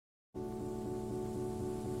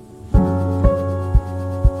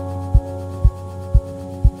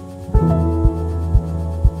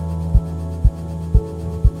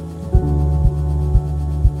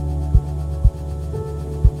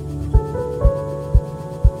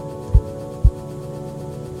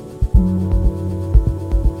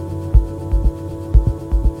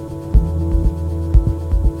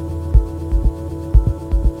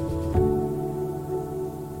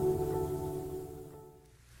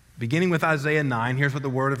Beginning with Isaiah 9, here's what the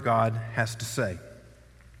Word of God has to say.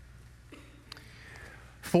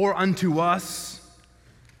 For unto us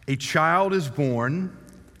a child is born,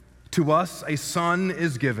 to us a son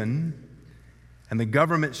is given, and the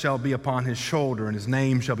government shall be upon his shoulder, and his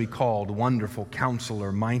name shall be called Wonderful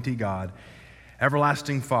Counselor, Mighty God,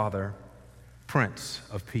 Everlasting Father, Prince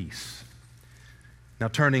of Peace. Now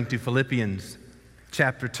turning to Philippians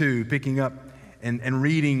chapter 2, picking up and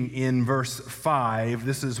reading in verse 5,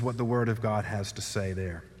 this is what the Word of God has to say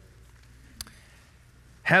there.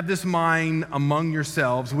 Have this mind among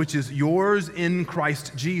yourselves, which is yours in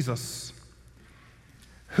Christ Jesus,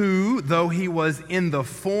 who, though he was in the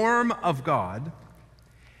form of God,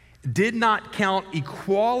 did not count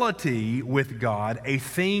equality with God a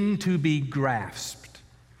thing to be grasped,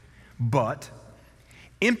 but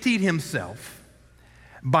emptied himself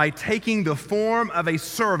by taking the form of a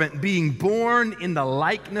servant, being born in the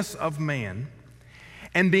likeness of man,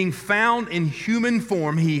 and being found in human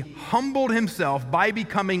form, he humbled himself by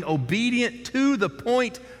becoming obedient to the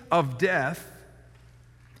point of death,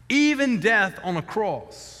 even death on a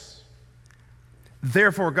cross.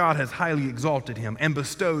 Therefore God has highly exalted him and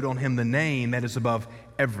bestowed on him the name that is above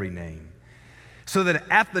every name, so that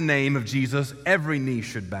at the name of Jesus every knee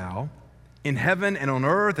should bow, in heaven and on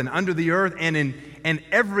earth and under the earth, and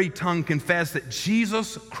every tongue confess that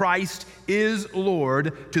Jesus Christ is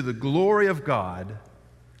Lord, to the glory of God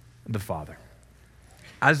the Father.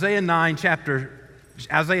 Isaiah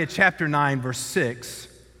chapter 9, verse 6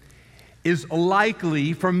 is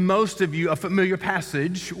likely for most of you a familiar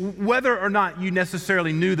passage, whether or not you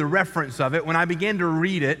necessarily knew the reference of it. When I began to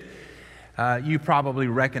read it, you probably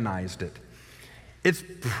recognized it. It's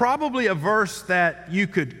probably a verse that you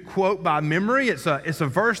could quote by memory. It's a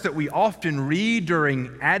verse that we often read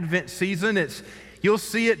during Advent season. You'll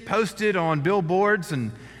see it posted on billboards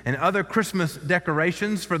and other Christmas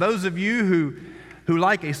decorations. For those of you who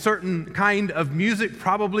like a certain kind of music,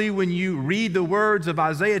 probably when you read the words of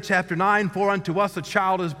Isaiah chapter 9, for unto us a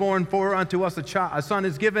child is born, for unto us a son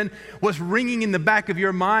is given, what's ringing in the back of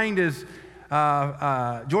your mind is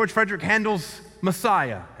George Frederick Handel's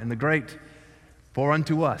Messiah and the great For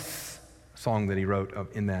Unto Us song that he wrote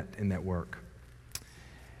in that work.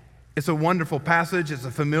 It's a wonderful passage. It's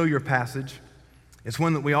a familiar passage. It's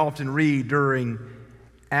one that we often read during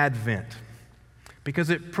Advent because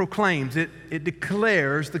it proclaims, it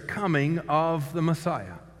declares the coming of the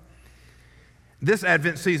Messiah. This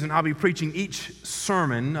Advent season, I'll be preaching each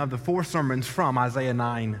sermon of the 4 sermons from Isaiah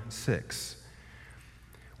 9:6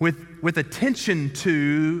 with attention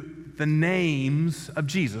to the names of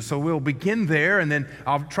Jesus. So we'll begin there, and then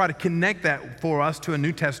I'll try to connect that for us to a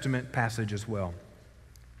New Testament passage as well.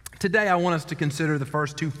 Today, I want us to consider the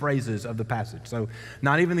first 2 phrases of the passage. So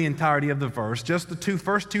not even the entirety of the verse, just the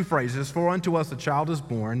first two phrases. For unto us a child is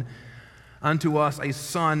born, unto us a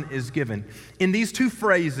son is given. In these 2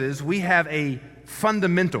 phrases, we have a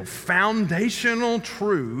fundamental, foundational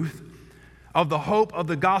truth of the hope of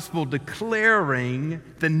the gospel declaring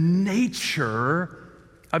the nature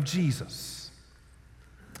of Jesus.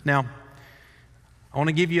 Now, I want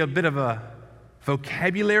to give you a bit of a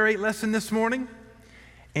vocabulary lesson this morning,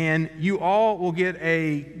 and you all will get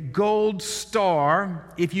a gold star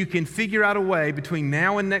if you can figure out a way between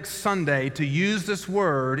now and next Sunday to use this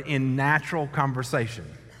word in natural conversation.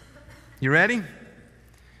 You ready?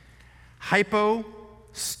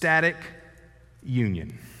 Hypostatic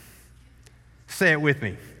union. Say it with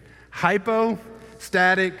me.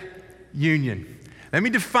 Hypostatic union. Let me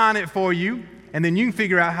define it for you, and then you can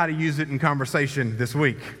figure out how to use it in conversation this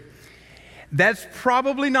week. That's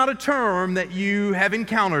probably not a term that you have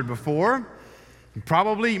encountered before.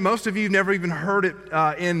 Probably most of you have never even heard it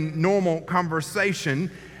in normal conversation,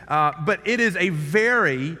 but it is a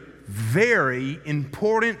very, very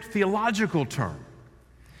important theological term.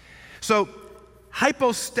 So,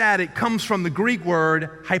 hypostatic comes from the Greek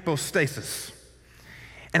word hypostasis.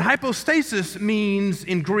 And hypostasis means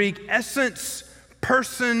in Greek essence,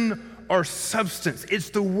 person, or substance.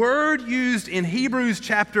 It's the word used in Hebrews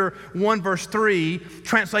chapter 1, verse 3,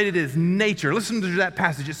 translated as nature. Listen to that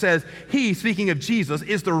passage. It says, He, speaking of Jesus,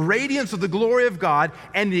 is the radiance of the glory of God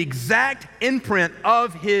and the exact imprint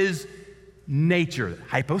of His nature.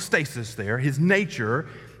 Hypostasis there, His nature,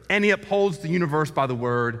 and He upholds the universe by the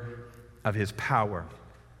word of His power.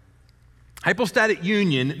 Hypostatic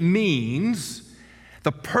union means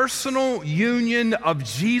the personal union of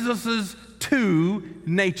Jesus' 2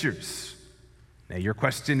 natures. Now, your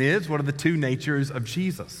question is, what are the 2 natures of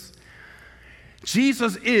Jesus?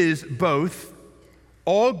 Jesus is both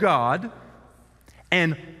all God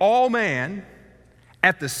and all man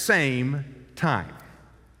at the same time.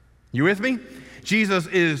 You with me? Jesus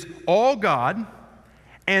is all God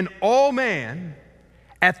and all man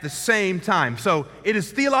at the same time. So it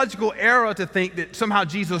is theological error to think that somehow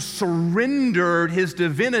Jesus surrendered his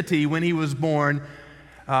divinity when he was born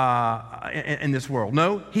in this world.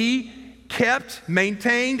 No, he kept,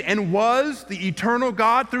 maintained, and was the eternal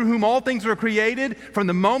God through whom all things were created from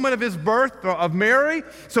the moment of his birth of Mary.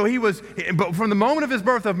 But from the moment of his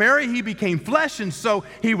birth of Mary, he became flesh, and so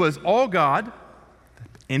he was all God.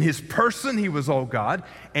 In his person, he was all God,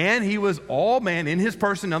 and he was all man in his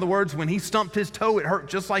person. In other words, when he stumped his toe, it hurt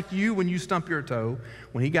just like you when you stump your toe.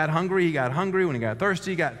 When he got hungry, he got hungry. When he got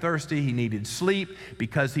thirsty, he got thirsty. He needed sleep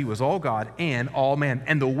because he was all God and all man.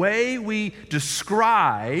 And the way we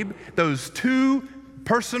describe those two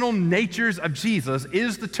personal natures of Jesus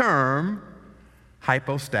is the term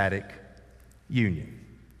hypostatic union.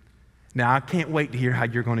 Now, I can't wait to hear how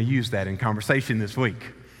you're going to use that in conversation this week.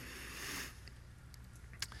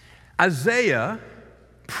 Isaiah,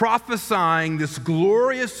 prophesying this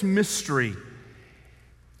glorious mystery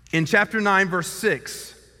in chapter 9, verse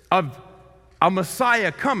 6, of a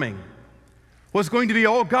Messiah coming, was going to be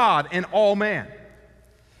all God and all man,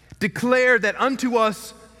 declared that unto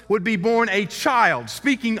us would be born a child,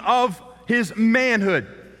 speaking of his manhood,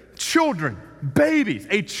 children, babies.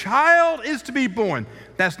 A child is to be born.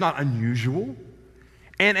 That's not unusual.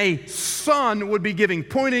 And a son would be given,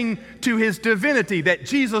 pointing to his divinity, that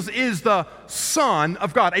Jesus is the Son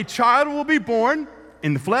of God. A child will be born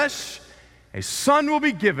in the flesh. A son will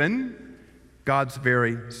be given, God's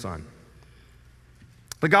very Son.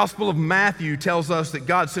 The Gospel of Matthew tells us that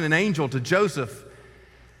God sent an angel to Joseph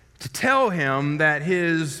to tell him that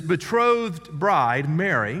his betrothed bride,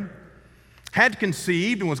 Mary, had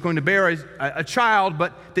conceived and was going to bear a child,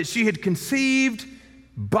 but that she had conceived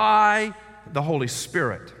by the Holy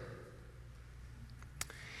Spirit,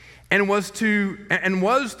 and that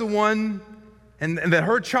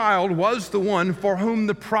her child was the one for whom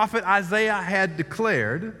the prophet Isaiah had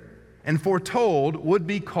declared and foretold would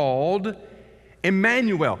be called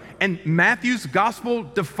Immanuel. And Matthew's gospel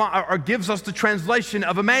gives us the translation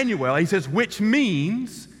of Immanuel. He says, which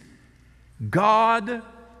means God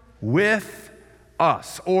with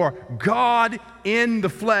us, or God in the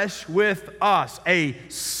flesh with us. A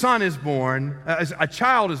son is born, a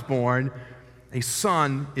child is born, a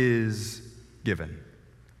son is given.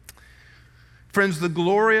 Friends, the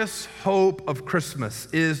glorious hope of Christmas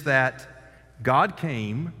is that God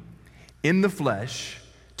came in the flesh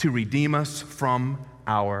to redeem us from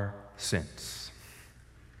our sins.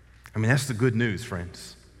 I mean, that's the good news,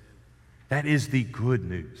 friends. That is the good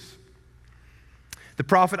news. The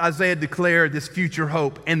prophet Isaiah declared this future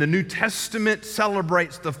hope, and the New Testament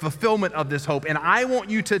celebrates the fulfillment of this hope. And I want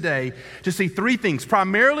you today to see three things,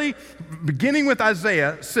 primarily beginning with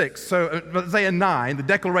Isaiah 6, so Isaiah 9, the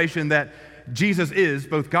declaration that Jesus is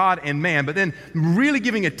both God and man, but then really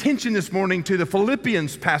giving attention this morning to the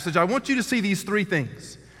Philippians passage. I want you to see these three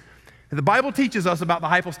things. The Bible teaches us about the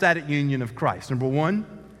hypostatic union of Christ. Number one,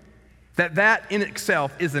 that in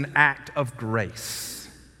itself is an act of grace.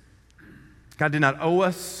 God did not owe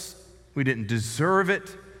us. We didn't deserve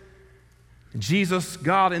it. Jesus,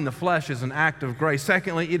 God in the flesh, is an act of grace.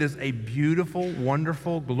 Secondly, it is a beautiful,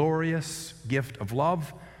 wonderful, glorious gift of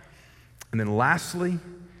love. And then lastly,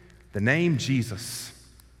 the name Jesus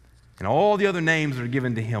and all the other names that are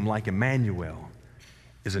given to him, like Immanuel,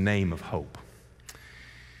 is a name of hope.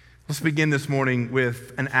 Let's begin this morning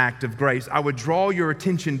with an act of grace. I would draw your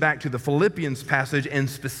attention back to the Philippians passage, and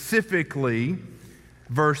specifically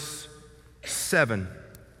verse 7,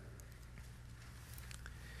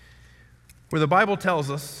 where the Bible tells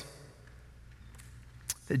us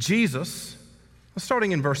that Jesus,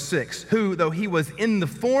 starting in verse 6, who, though he was in the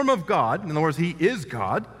form of God, in other words, he is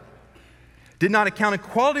God, did not account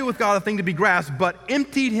equality with God a thing to be grasped, but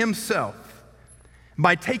emptied himself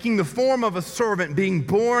by taking the form of a servant, being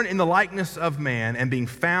born in the likeness of man, and being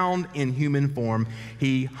found in human form,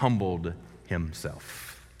 he humbled himself.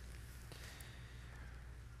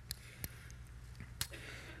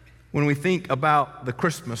 When we think about the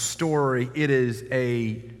Christmas story, it is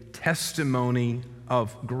a testimony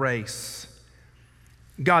of grace.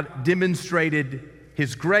 God demonstrated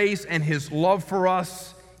his grace and his love for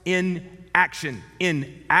us in action,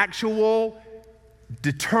 in actual,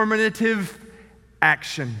 determinative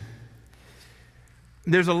action.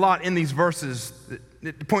 There's a lot in these verses.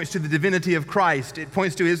 It points to the divinity of Christ. It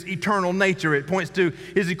points to his eternal nature. It points to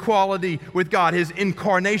his equality with God, his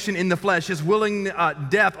incarnation in the flesh, his willing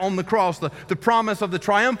death on the cross, the promise of the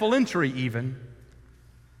triumphal entry even.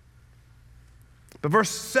 But verse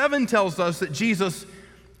 7 tells us that Jesus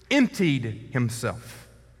emptied himself.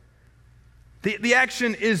 The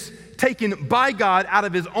action is taken by God out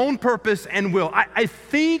of his own purpose and will. I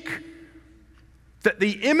think that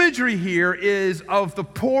the imagery here is of the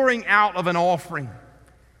pouring out of an offering,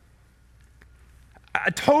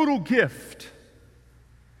 a total gift.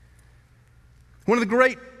 One of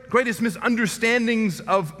the greatest misunderstandings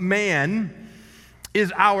of man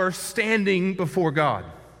is our standing before God.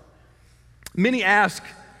 Many ask,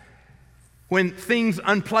 when things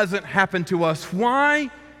unpleasant happen to us,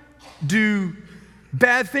 why do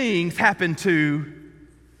bad things happen to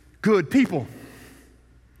good people?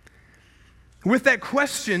 With that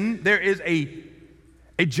question, there is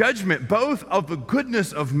a judgment both of the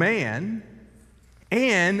goodness of man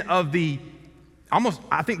and of the, almost,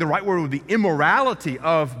 I think the right word would be immorality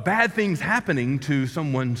of bad things happening to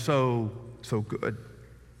someone so good.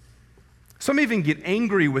 Some even get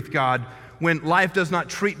angry with God when life does not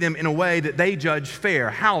treat them in a way that they judge fair.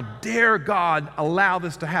 How dare God allow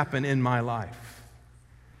this to happen in my life?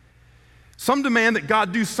 Some demand that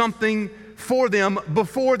God do something for them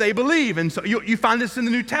before they believe. And so you find this in the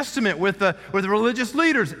New Testament with the religious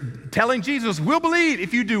leaders telling Jesus, we'll believe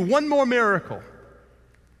if you do one more miracle.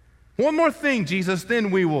 One more thing, Jesus, then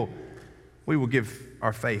we will give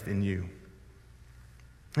our faith in you.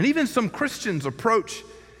 And even some Christians approach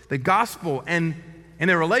the gospel and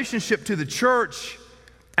their relationship to the church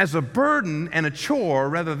as a burden and a chore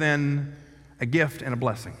rather than a gift and a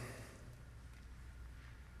blessing.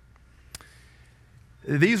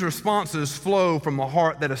 These responses flow from a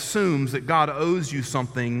heart that assumes that God owes you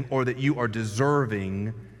something or that you are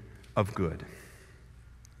deserving of good.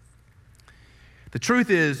 The truth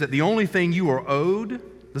is that the only thing you are owed,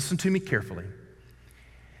 listen to me carefully,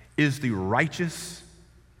 is the righteous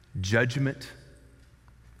judgment,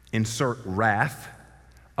 insert wrath,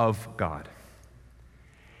 of God.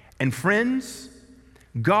 And friends,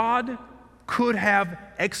 God could have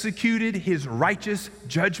executed his righteous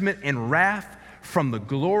judgment and wrath from the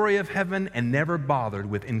glory of heaven and never bothered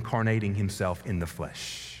with incarnating himself in the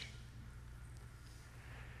flesh.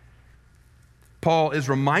 Paul is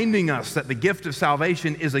reminding us that the gift of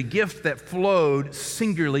salvation is a gift that flowed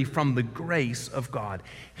singularly from the grace of God.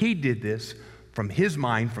 He did this from his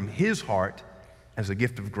mind, from his heart, as a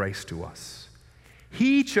gift of grace to us.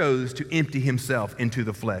 He chose to empty himself into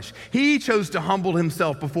the flesh. He chose to humble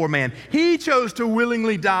himself before man. He chose to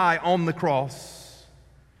willingly die on the cross.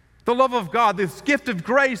 The love of God, this gift of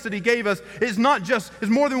grace that he gave us, is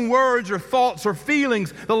more than words or thoughts or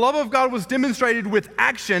feelings. The love of God was demonstrated with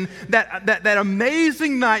action that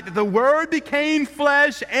amazing night that the Word became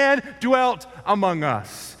flesh and dwelt among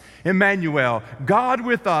us. Immanuel, God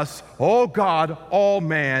with us, all God, all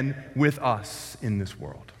man with us in this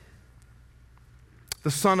world.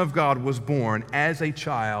 The Son of God was born as a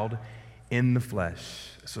child in the flesh.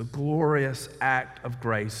 It's a glorious act of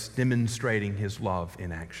grace demonstrating his love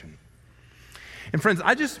in action. And friends,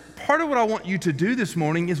 part of what I want you to do this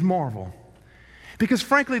morning is marvel. Because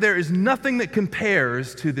frankly, there is nothing that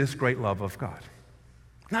compares to this great love of God.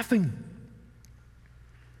 Nothing.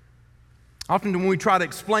 Often when we try to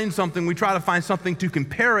explain something, we try to find something to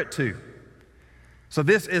compare it to. So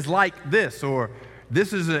this is like this, or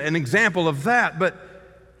this is an example of that, but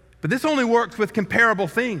this only works with comparable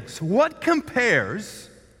things. What compares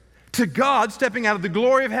to God stepping out of the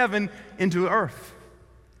glory of heaven into earth?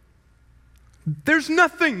 There's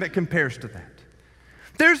nothing that compares to that.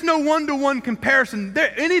 There's no one-to-one comparison.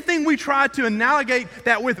 Anything we try to analogate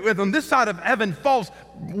that with on this side of heaven falls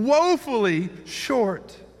woefully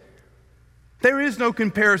short. There is no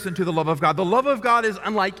comparison to the love of God. The love of God is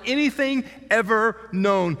unlike anything ever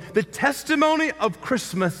known. The testimony of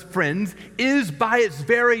Christmas, friends, is by its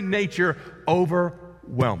very nature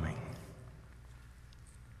overwhelming.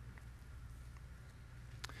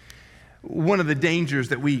 One of the dangers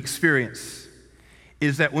that we experience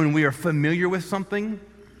is that when we are familiar with something,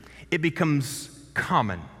 it becomes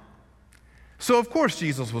common. So, of course,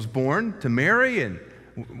 Jesus was born to Mary, and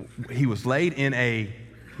he was laid in a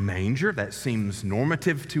manger. That seems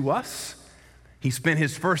normative to us. He spent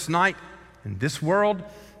his first night in this world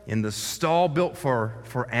in the stall built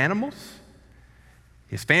for animals.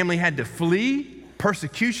 His family had to flee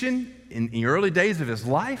persecution in the early days of his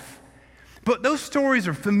life. But those stories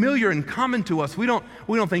are familiar and common to us. We don't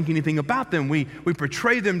think anything about them. We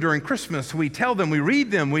portray them during Christmas. We tell them, we read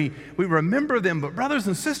them, we remember them. But brothers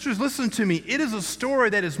and sisters, listen to me. It is a story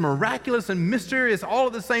that is miraculous and mysterious all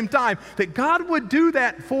at the same time, that God would do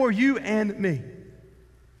that for you and me.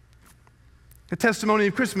 The testimony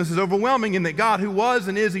of Christmas is overwhelming in that God, who was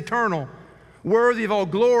and is eternal, worthy of all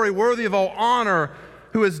glory, worthy of all honor,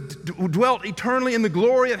 who has dwelt eternally in the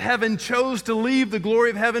glory of heaven, chose to leave the glory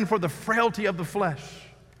of heaven for the frailty of the flesh.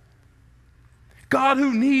 God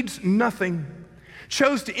who needs nothing,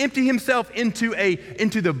 chose to empty himself into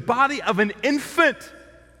the body of an infant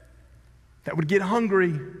that would get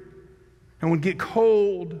hungry and would get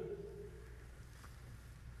cold.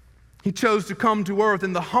 He chose to come to earth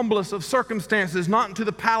in the humblest of circumstances, not into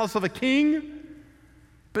the palace of a king,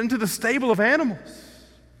 but into the stable of animals.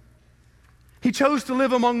 He chose to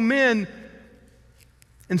live among men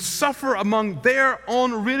and suffer among their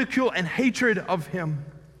own ridicule and hatred of him.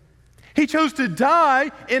 He chose to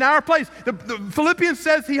die in our place. The Philippians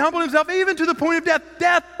says he humbled himself even to the point of death,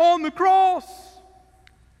 death on the cross.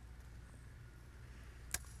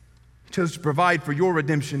 He chose to provide for your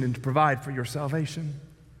redemption and to provide for your salvation.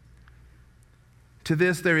 To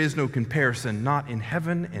this there is no comparison, not in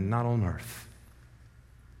heaven and not on earth.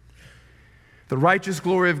 The righteous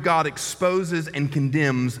glory of God exposes and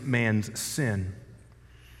condemns man's sin.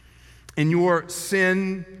 In your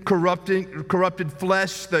corrupted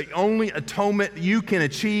flesh, the only atonement you can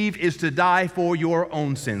achieve is to die for your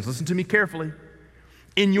own sins. Listen to me carefully.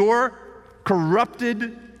 In your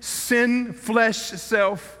corrupted sin flesh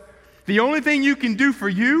self, the only thing you can do for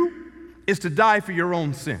you is to die for your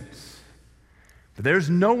own sins. But there's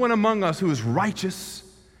no one among us who is righteous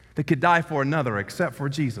that could die for another except for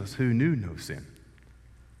Jesus, who knew no sin.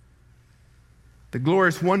 The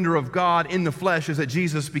glorious wonder of God in the flesh is that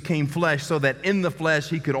Jesus became flesh so that in the flesh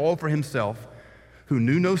he could offer himself, who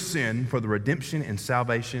knew no sin, for the redemption and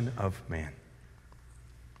salvation of man.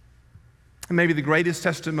 And maybe the greatest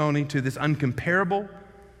testimony to this uncomparable,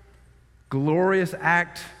 glorious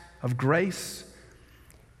act of grace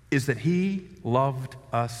is that he loved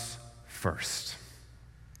us first.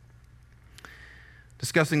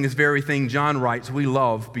 Discussing this very thing, John writes, we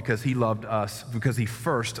love because he loved us, because he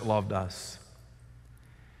first loved us.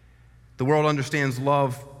 The world understands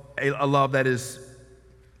love, a love that is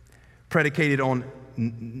predicated on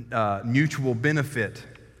mutual benefit.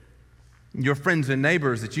 Your friends and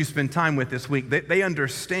neighbors that you spend time with this week, they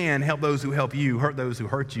understand, help those who help you, hurt those who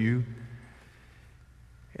hurt you.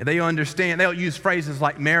 They understand, they'll use phrases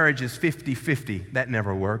like marriage is 50-50. That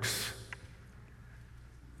never works.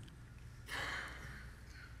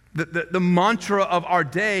 The mantra of our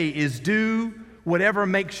day is do whatever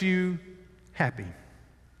makes you happy,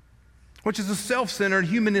 which is a self-centered,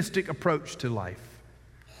 humanistic approach to life.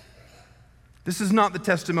 This is not the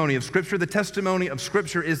testimony of Scripture. The testimony of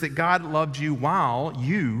Scripture is that God loved you while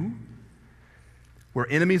you were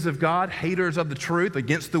enemies of God, haters of the truth,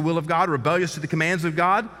 against the will of God, rebellious to the commands of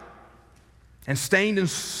God, and stained and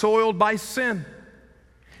soiled by sin.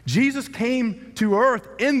 Jesus came to earth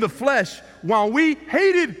in the flesh while we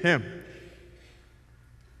hated him.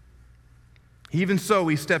 Even so,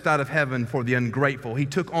 he stepped out of heaven for the ungrateful. He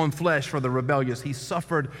took on flesh for the rebellious. He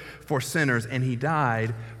suffered for sinners, and he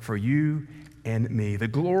died for you and me. The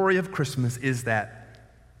glory of Christmas is that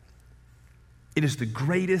it is the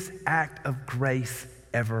greatest act of grace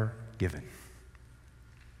ever given.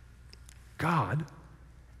 God,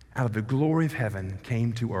 out of the glory of heaven,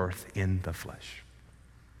 came to earth in the flesh.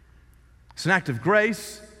 It's an act of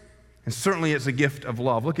grace, and certainly it's a gift of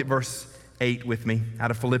love. Look at verse 8 with me out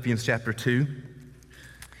of Philippians chapter 2.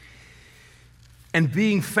 And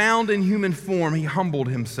being found in human form, he humbled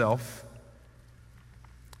himself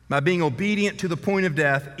by being obedient to the point of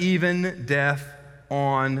death, even death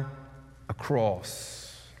on a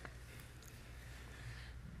cross.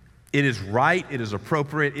 It is right, it is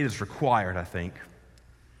appropriate, it is required, I think.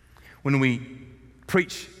 When we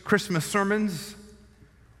preach Christmas sermons,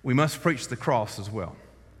 we must preach the cross as well.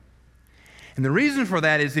 And the reason for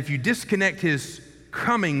that is if you disconnect his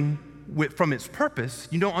coming from its purpose,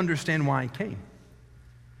 you don't understand why he came.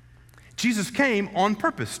 Jesus came on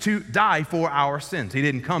purpose to die for our sins. He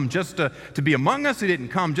didn't come just to be among us. He didn't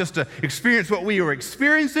come just to experience what we were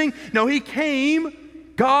experiencing. No, he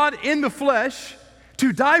came, God in the flesh,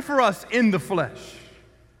 to die for us in the flesh.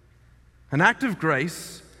 An act of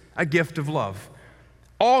grace, a gift of love.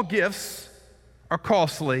 All gifts are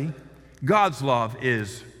costly. God's love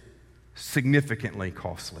is significantly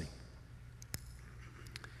costly.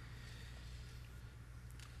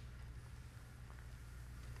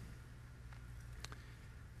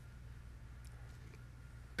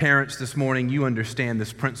 Parents, this morning, you understand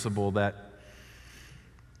this principle that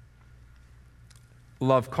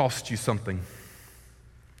love costs you something.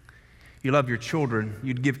 You love your children.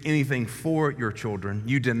 You'd give anything for your children.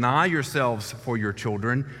 You deny yourselves for your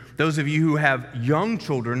children. Those of you who have young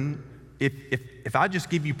children, if I just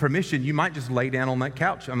give you permission, you might just lay down on that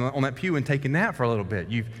couch, on that pew and take a nap for a little bit.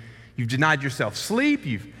 You've denied yourself sleep.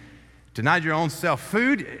 You've denied your own self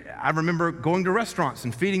food. I remember going to restaurants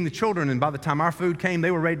and feeding the children, and by the time our food came,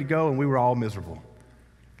 they were ready to go, and we were all miserable.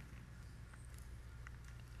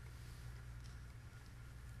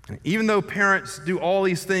 And even though parents do all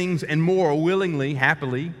these things and more willingly,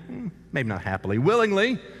 happily, maybe not happily,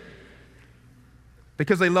 willingly,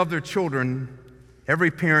 because they love their children,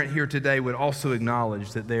 every parent here today would also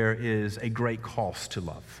acknowledge that there is a great cost to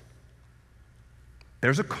love.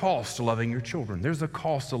 There's a cost to loving your children. There's a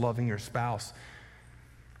cost to loving your spouse.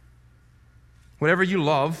 Whatever you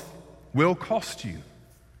love will cost you.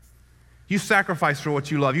 You sacrifice for what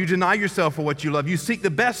you love. You deny yourself for what you love. You seek the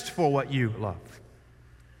best for what you love.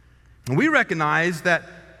 And we recognize that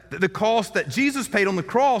the cost that Jesus paid on the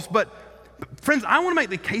cross, but friends, I want to make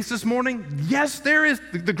the case this morning. Yes, there is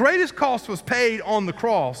the greatest cost was paid on the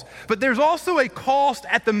cross, but there's also a cost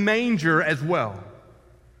at the manger as well.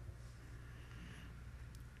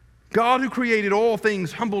 God, who created all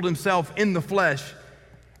things, humbled himself in the flesh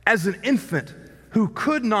as an infant who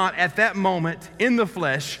could not at that moment in the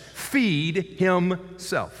flesh feed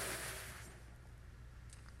himself.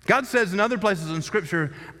 God says in other places in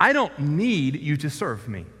Scripture, I don't need you to serve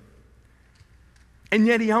me. And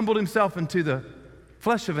yet he humbled himself into the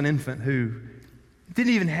flesh of an infant who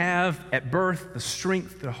didn't even have at birth the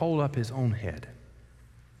strength to hold up his own head.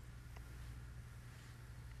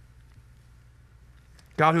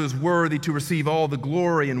 God, who is worthy to receive all the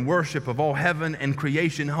glory and worship of all heaven and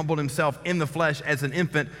creation, humbled himself in the flesh as an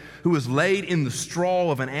infant who was laid in the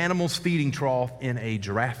straw of an animal's feeding trough in a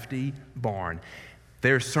drafty barn.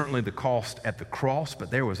 There's certainly the cost at the cross,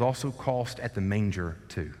 but there was also cost at the manger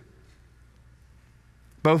too.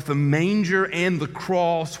 Both the manger and the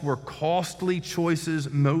cross were costly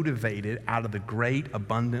choices motivated out of the great,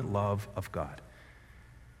 abundant love of God.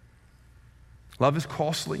 Love is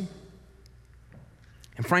costly.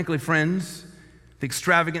 And frankly, friends, the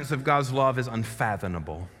extravagance of God's love is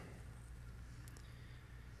unfathomable.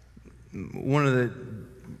 One of the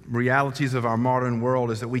realities of our modern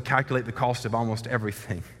world is that we calculate the cost of almost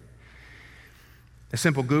everything. A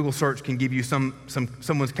simple Google search can give you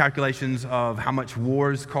someone's calculations of how much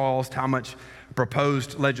wars cost, how much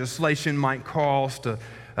proposed legislation might cost,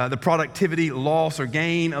 the productivity loss or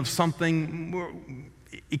gain of something.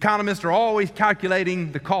 Economists are always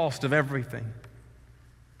calculating the cost of everything.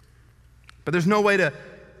 But there's no way to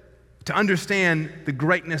understand the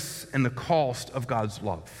greatness and the cost of God's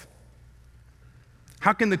love.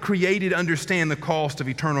 How can the created understand the cost of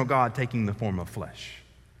eternal God taking the form of flesh?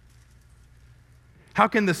 How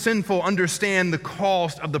can the sinful understand the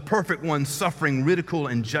cost of the perfect one suffering ridicule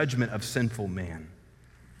and judgment of sinful man?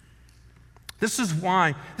 This is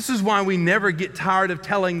why we never get tired of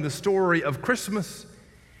telling the story of Christmas.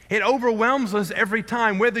 It overwhelms us every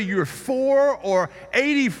time. Whether you're 4 or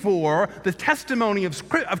 84, the testimony of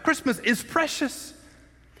Christmas is precious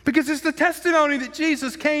because it's the testimony that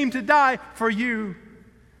Jesus came to die for you,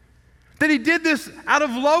 that he did this out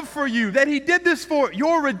of love for you, that he did this for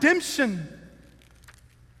your redemption.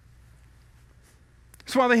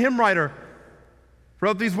 That's why the hymn writer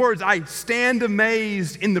wrote these words, I stand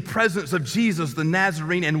amazed in the presence of Jesus the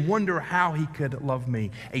Nazarene and wonder how he could love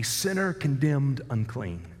me, a sinner condemned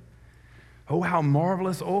unclean. Oh, how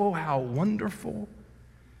marvelous, oh, how wonderful,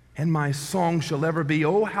 and my song shall ever be,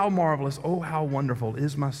 oh, how marvelous, oh, how wonderful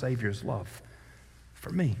is my Savior's love for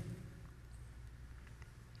me.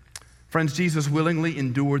 Friends, Jesus willingly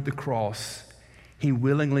endured the cross. He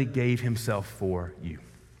willingly gave himself for you.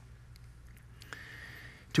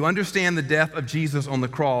 To understand the death of Jesus on the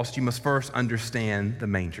cross, you must first understand the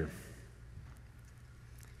manger.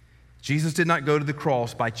 Jesus did not go to the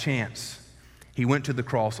cross by chance. He went to the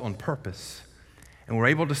cross on purpose. And we're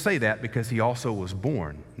able to say that because he also was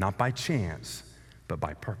born, not by chance, but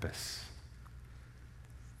by purpose.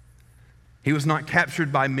 He was not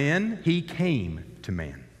captured by men, he came to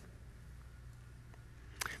man.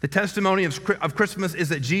 The testimony of Christmas is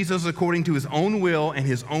that Jesus, according to his own will and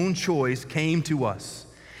his own choice, came to us.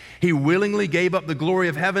 He willingly gave up the glory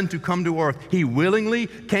of heaven to come to earth. He willingly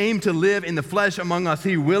came to live in the flesh among us.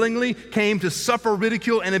 He willingly came to suffer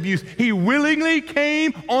ridicule and abuse. He willingly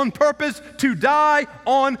came on purpose to die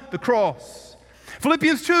on the cross.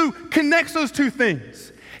 Philippians 2 connects those two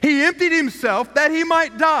things. He emptied himself that he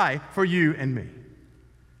might die for you and me.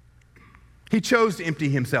 He chose to empty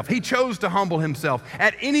himself. He chose to humble himself.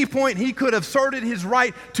 At any point, he could have asserted his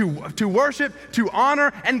right to worship, to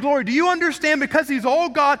honor, and glory. Do you understand? Because he's all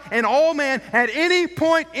God and all man, at any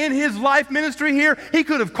point in his life ministry here, he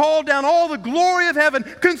could have called down all the glory of heaven,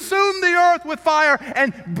 consumed the earth with fire,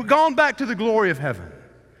 and gone back to the glory of heaven.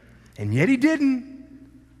 And yet he didn't.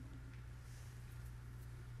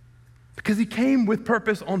 Because he came with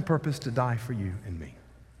purpose, on purpose, to die for you and me.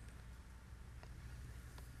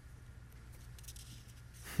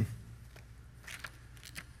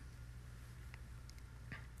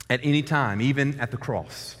 at any time, even at the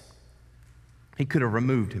cross. He could have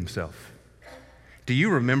removed himself. Do you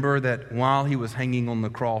remember that while he was hanging on the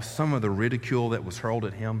cross, some of the ridicule that was hurled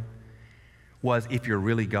at him was, if you're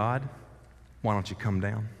really God, why don't you come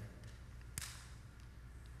down?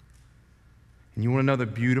 And you want to know the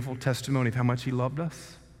beautiful testimony of how much he loved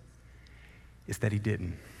us? It's that he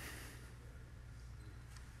didn't.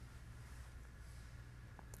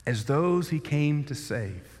 As those he came to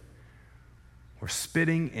save were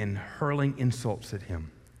spitting and hurling insults at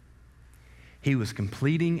him, he was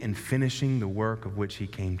completing and finishing the work of which he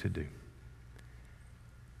came to do.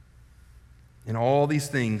 In all these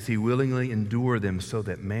things, he willingly endured them so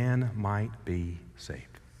that man might be saved.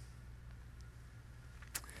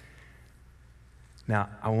 Now,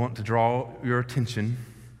 I want to draw your attention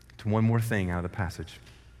to one more thing out of the passage.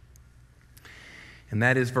 And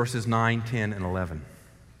that is verses 9, 10, and 11.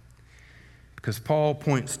 Because Paul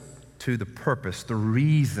points to the purpose, the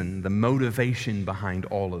reason, the motivation behind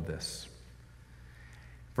all of this.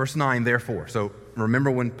 Verse 9, therefore. So remember,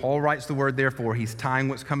 when Paul writes the word therefore, he's tying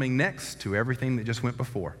what's coming next to everything that just went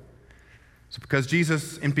before. So because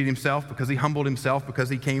Jesus emptied himself, because he humbled himself, because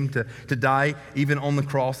he came to die even on the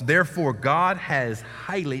cross, therefore God has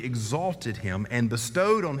highly exalted him and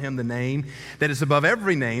bestowed on him the name that is above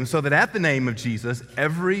every name, so that at the name of Jesus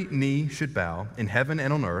every knee should bow in heaven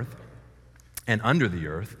and on earth and under the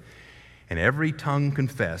earth, and every tongue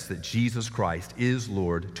confess that Jesus Christ is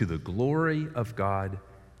Lord, to the glory of God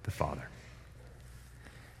the Father.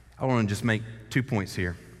 I want to just make 2 points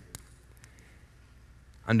here.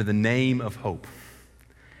 Under the name of hope.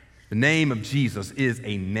 The name of Jesus is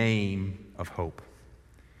a name of hope.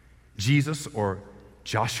 Jesus, or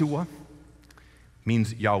Joshua,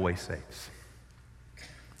 means Yahweh saves.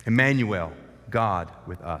 Immanuel, God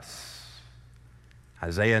with us.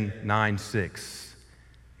 Isaiah 9:6,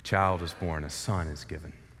 a child is born, a son is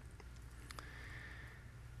given.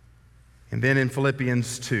 And then in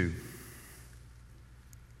Philippians 2,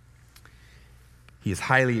 he is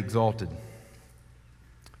highly exalted,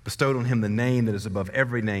 bestowed on him the name that is above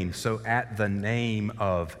every name, so at the name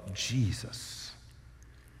of Jesus,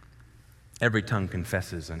 every tongue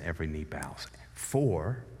confesses and every knee bows.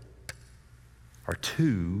 For or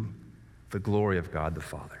to the glory of God the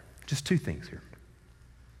Father. Just 2 things here.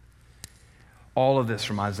 All of this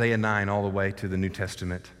from Isaiah 9 all the way to the New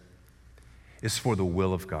Testament is for the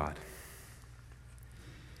will of God.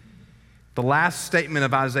 The last statement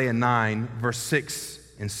of Isaiah 9, verse 6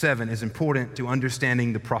 and 7 is important to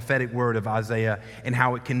understanding the prophetic word of Isaiah and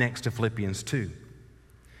how it connects to Philippians 2.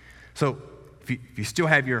 So if you still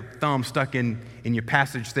have your thumb stuck in your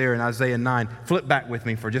passage there in Isaiah 9, flip back with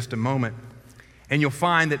me for just a moment, and you'll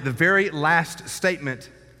find that the very last statement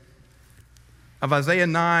of Isaiah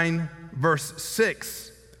 9, verse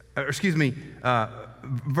 6,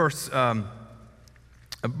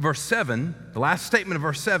 verse 7, the last statement of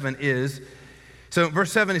verse 7 is, so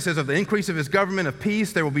verse 7, it says, of the increase of his government of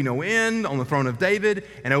peace, there will be no end on the throne of David,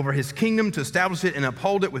 and over his kingdom to establish it and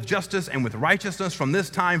uphold it with justice and with righteousness from this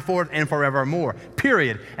time forth and forevermore.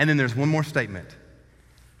 Period. And then there's one more statement.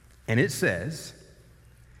 And it says,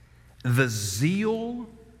 the zeal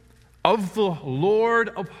of the Lord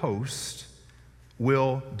of hosts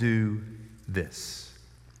will do this.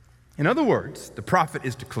 In other words, the prophet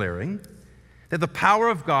is declaring that the power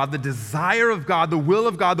of God, the desire of God, the will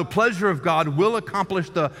of God, the pleasure of God will accomplish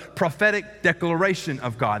the prophetic declaration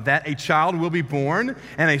of God, that a child will be born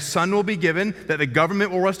and a son will be given, that the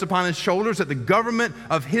government will rest upon his shoulders, that the government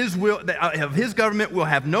of his government will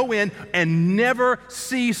have no end and never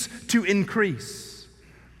cease to increase.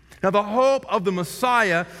 Now, the hope of the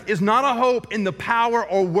Messiah is not a hope in the power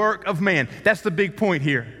or work of man. That's the big point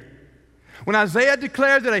here. When Isaiah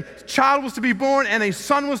declared that a child was to be born and a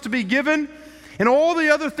son was to be given, and all the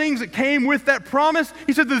other things that came with that promise,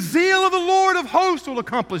 he said, the zeal of the Lord of hosts will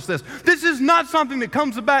accomplish this. This is not something that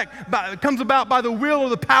comes about by the will or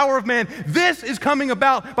the power of man. This is coming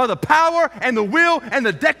about by the power and the will and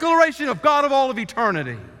the declaration of God of all of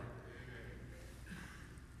eternity.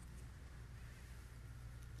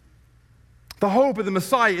 The hope of the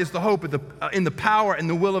Messiah is the hope in the power and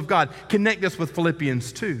the will of God. Connect this with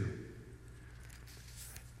Philippians 2,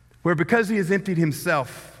 where because he has emptied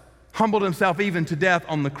himself, humbled himself even to death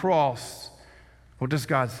on the cross, what does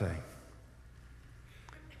God say?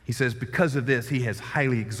 He says, because of this, he has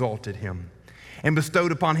highly exalted him and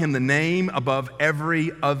bestowed upon him the name above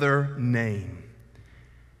every other name.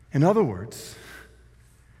 In other words,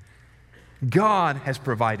 God has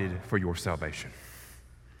provided for your salvation.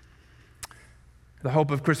 The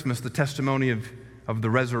hope of Christmas, the testimony of of the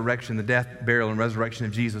resurrection, the death, burial, and resurrection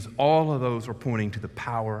of Jesus, all of those are pointing to the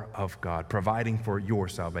power of God, providing for your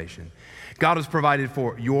salvation. God has provided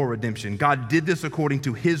for your redemption. God did this according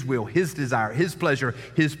to His will, His desire, His pleasure,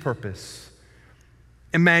 His purpose.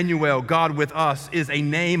 Immanuel, God with us, is a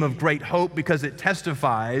name of great hope because it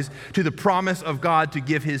testifies to the promise of God to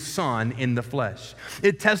give His Son in the flesh.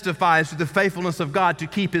 It testifies to the faithfulness of God to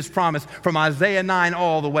keep His promise from Isaiah 9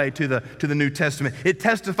 all the way to the New Testament. It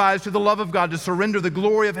testifies to the love of God to surrender the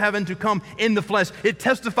glory of heaven to come in the flesh. It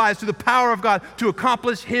testifies to the power of God to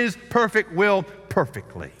accomplish His perfect will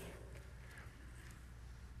perfectly.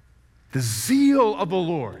 The zeal of the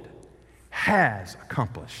Lord has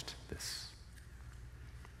accomplished this.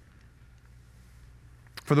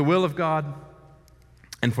 For the will of God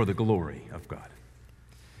and for the glory of God.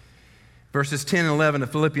 Verses 10 and 11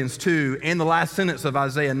 of Philippians 2 and the last sentence of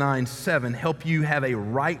Isaiah 9:7 help you have a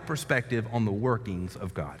right perspective on the workings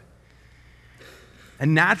of God. A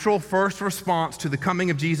natural first response to the coming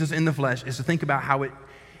of Jesus in the flesh is to think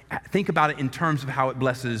about it in terms of how it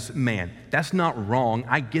blesses man. That's not wrong.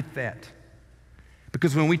 I get that.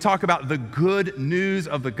 Because when we talk about the good news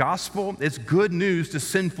of the gospel, it's good news to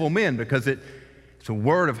sinful men because it's a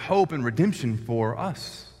word of hope and redemption for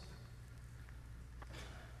us.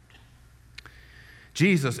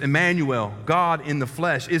 Jesus, Immanuel, God in the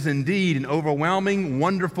flesh, is indeed an overwhelming,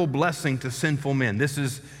 wonderful blessing to sinful men. This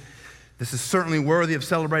is certainly worthy of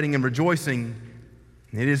celebrating and rejoicing.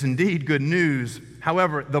 It is indeed good news.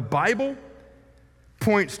 However, the Bible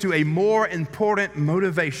points to a more important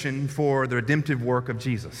motivation for the redemptive work of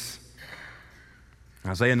Jesus.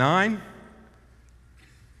 Isaiah 9,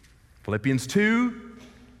 Philippians 2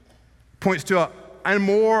 points to a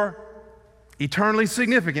more eternally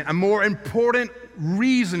significant, a more important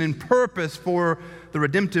reason and purpose for the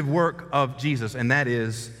redemptive work of Jesus, and that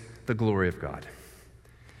is the glory of God.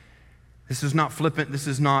 This is not flippant. This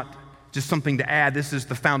is not just something to add. This is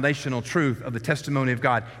the foundational truth of the testimony of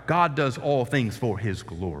God. God does all things for His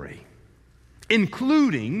glory,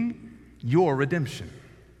 including your redemption.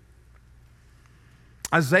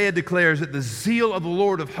 Isaiah declares that the zeal of the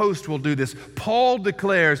Lord of hosts will do this. Paul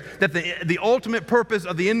declares that the ultimate purpose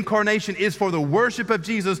of the incarnation is for the worship of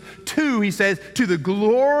Jesus he says, to the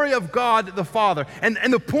glory of God the Father. And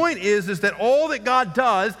the point is that all that God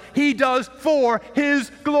does, He does for His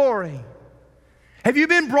glory. Have you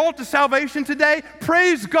been brought to salvation today?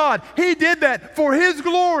 Praise God. He did that for His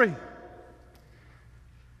glory.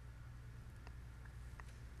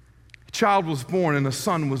 A child was born and a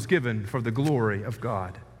son was given for the glory of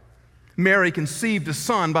God. Mary conceived a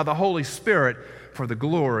son by the Holy Spirit for the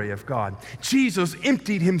glory of God. Jesus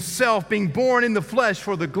emptied Himself, being born in the flesh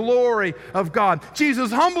for the glory of God.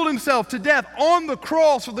 Jesus humbled Himself to death on the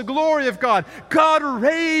cross for the glory of God. God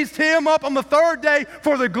raised Him up on the third day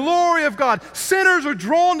for the glory of God. Sinners are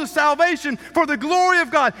drawn to salvation for the glory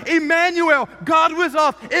of God. Immanuel, God with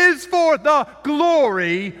us, is for the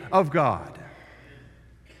glory of God.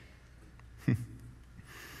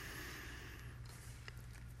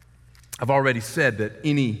 I've already said that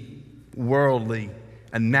any worldly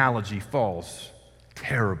analogy falls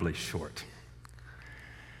terribly short.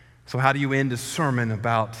 So how do you end a sermon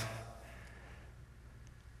about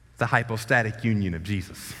the hypostatic union of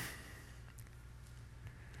Jesus?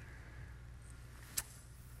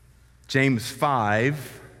 James V,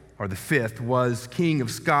 or the fifth, was king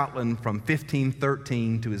of Scotland from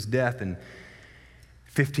 1513 to his death in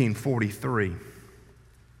 1543.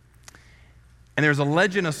 And there's a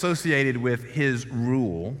legend associated with his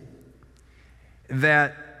rule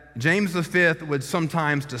that James V would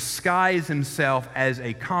sometimes disguise himself as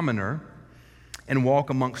a commoner and walk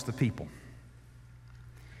amongst the people.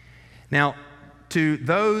 Now, to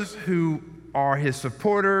those who are his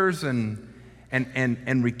supporters and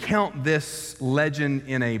recount this legend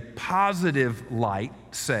in a positive light,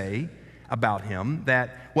 say about him,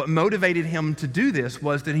 that what motivated him to do this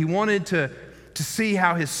was that he wanted to see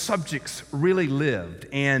how his subjects really lived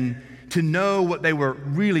and to know what they were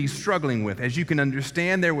really struggling with. As you can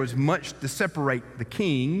understand, there was much to separate the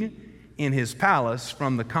king in his palace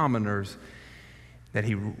from the commoners that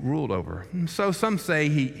he ruled over. And so some say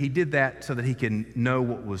he did that so that he can know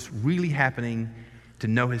what was really happening, to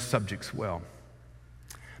know his subjects well.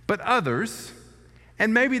 But others,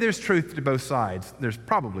 and maybe there's truth to both sides, there's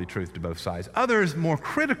probably truth to both sides, others more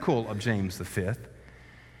critical of James V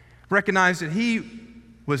recognized that he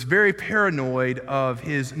was very paranoid of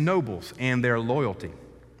his nobles and their loyalty.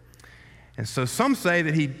 And so some say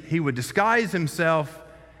that he would disguise himself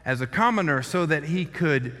as a commoner so that he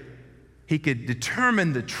could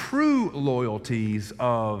determine the true loyalties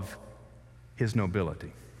of his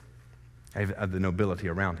nobility, of the nobility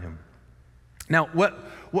around him. Now,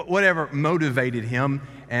 whatever motivated him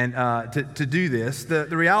and to do this, the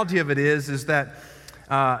reality of it is that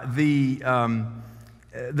the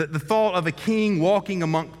thought of a king walking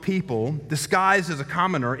among people disguised as a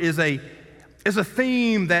commoner is a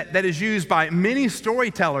theme that is used by many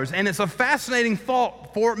storytellers, and it's a fascinating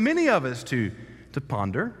thought for many of us to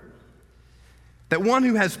ponder. That one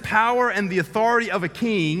who has power and the authority of a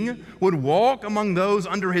king would walk among those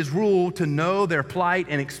under his rule to know their plight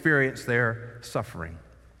and experience their suffering.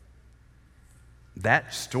 That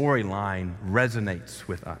storyline resonates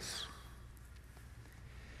with us.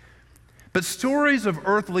 But stories of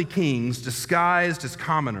earthly kings disguised as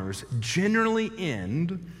commoners generally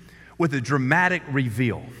end with a dramatic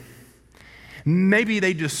reveal. Maybe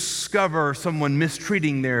they discover someone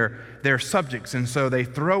mistreating their subjects, and so they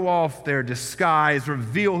throw off their disguise,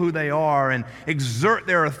 reveal who they are, and exert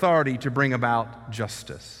their authority to bring about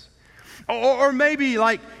justice. Or maybe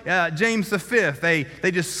like James V,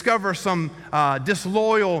 they discover some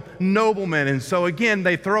disloyal nobleman, and so again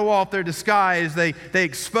they throw off their disguise, they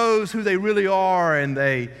expose who they really are, and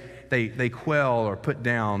they quell or put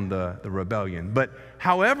down the rebellion. But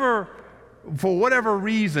however, for whatever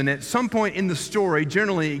reason, at some point in the story,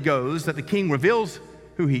 generally it goes that the king reveals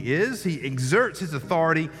who he is, he exerts his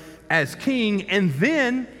authority as king, and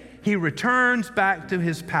then he returns back to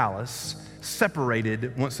his palace,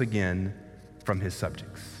 separated once again from his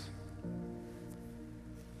subjects.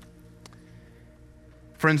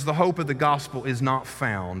 Friends, the hope of the gospel is not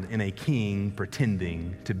found in a king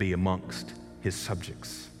pretending to be amongst his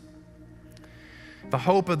subjects. The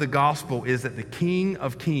hope of the gospel is that the King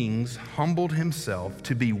of Kings humbled himself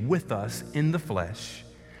to be with us in the flesh,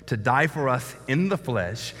 to die for us in the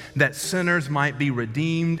flesh, that sinners might be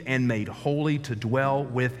redeemed and made holy to dwell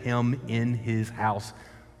with him in his house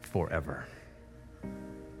forever.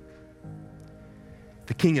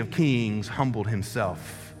 The King of Kings humbled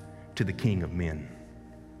himself to the King of men.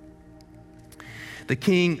 The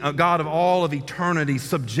King, God of all of eternity,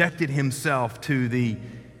 subjected himself to the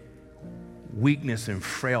weakness and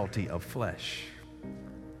frailty of flesh.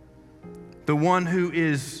 The one who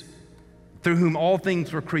is, through whom all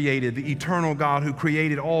things were created, the eternal God who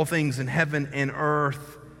created all things in heaven and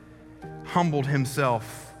earth, humbled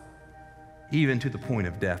himself even to the point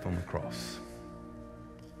of death on the cross.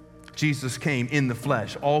 Jesus came in the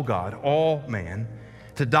flesh, all God, all man,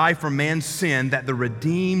 to die for man's sin, that the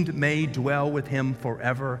redeemed may dwell with him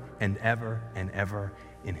forever and ever and ever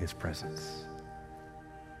in his presence.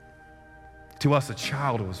 To us a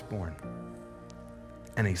child was born,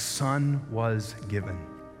 and a son was given,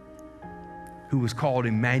 who was called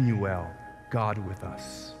Immanuel, God with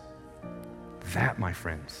us. That, my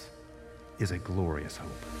friends, is a glorious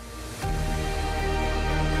hope.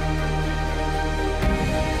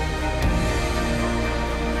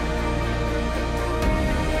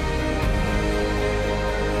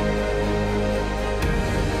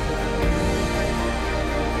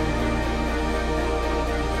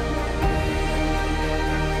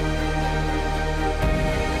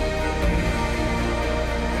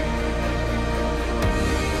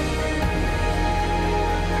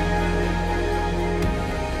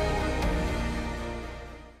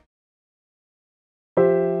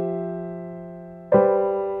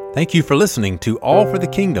 Thank you for listening to All for the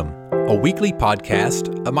Kingdom, a weekly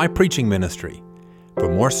podcast of my preaching ministry. For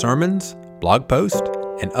more sermons, blog posts,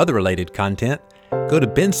 and other related content, go to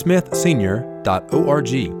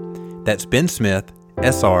bensmithsenior.org. That's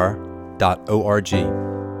bensmithsr.org.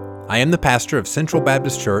 I am the pastor of Central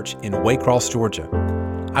Baptist Church in Waycross, Georgia.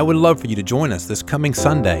 I would love for you to join us this coming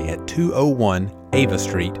Sunday at 201 Ava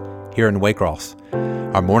Street here in Waycross.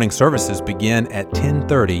 Our morning services begin at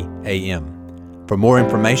 10:30 a.m. For more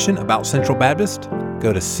information about Central Baptist,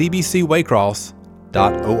 go to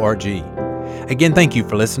cbcwaycross.org. Again, thank you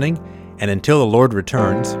for listening, and until the Lord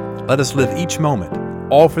returns, let us live each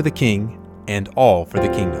moment all for the King and all for the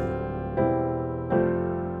kingdom.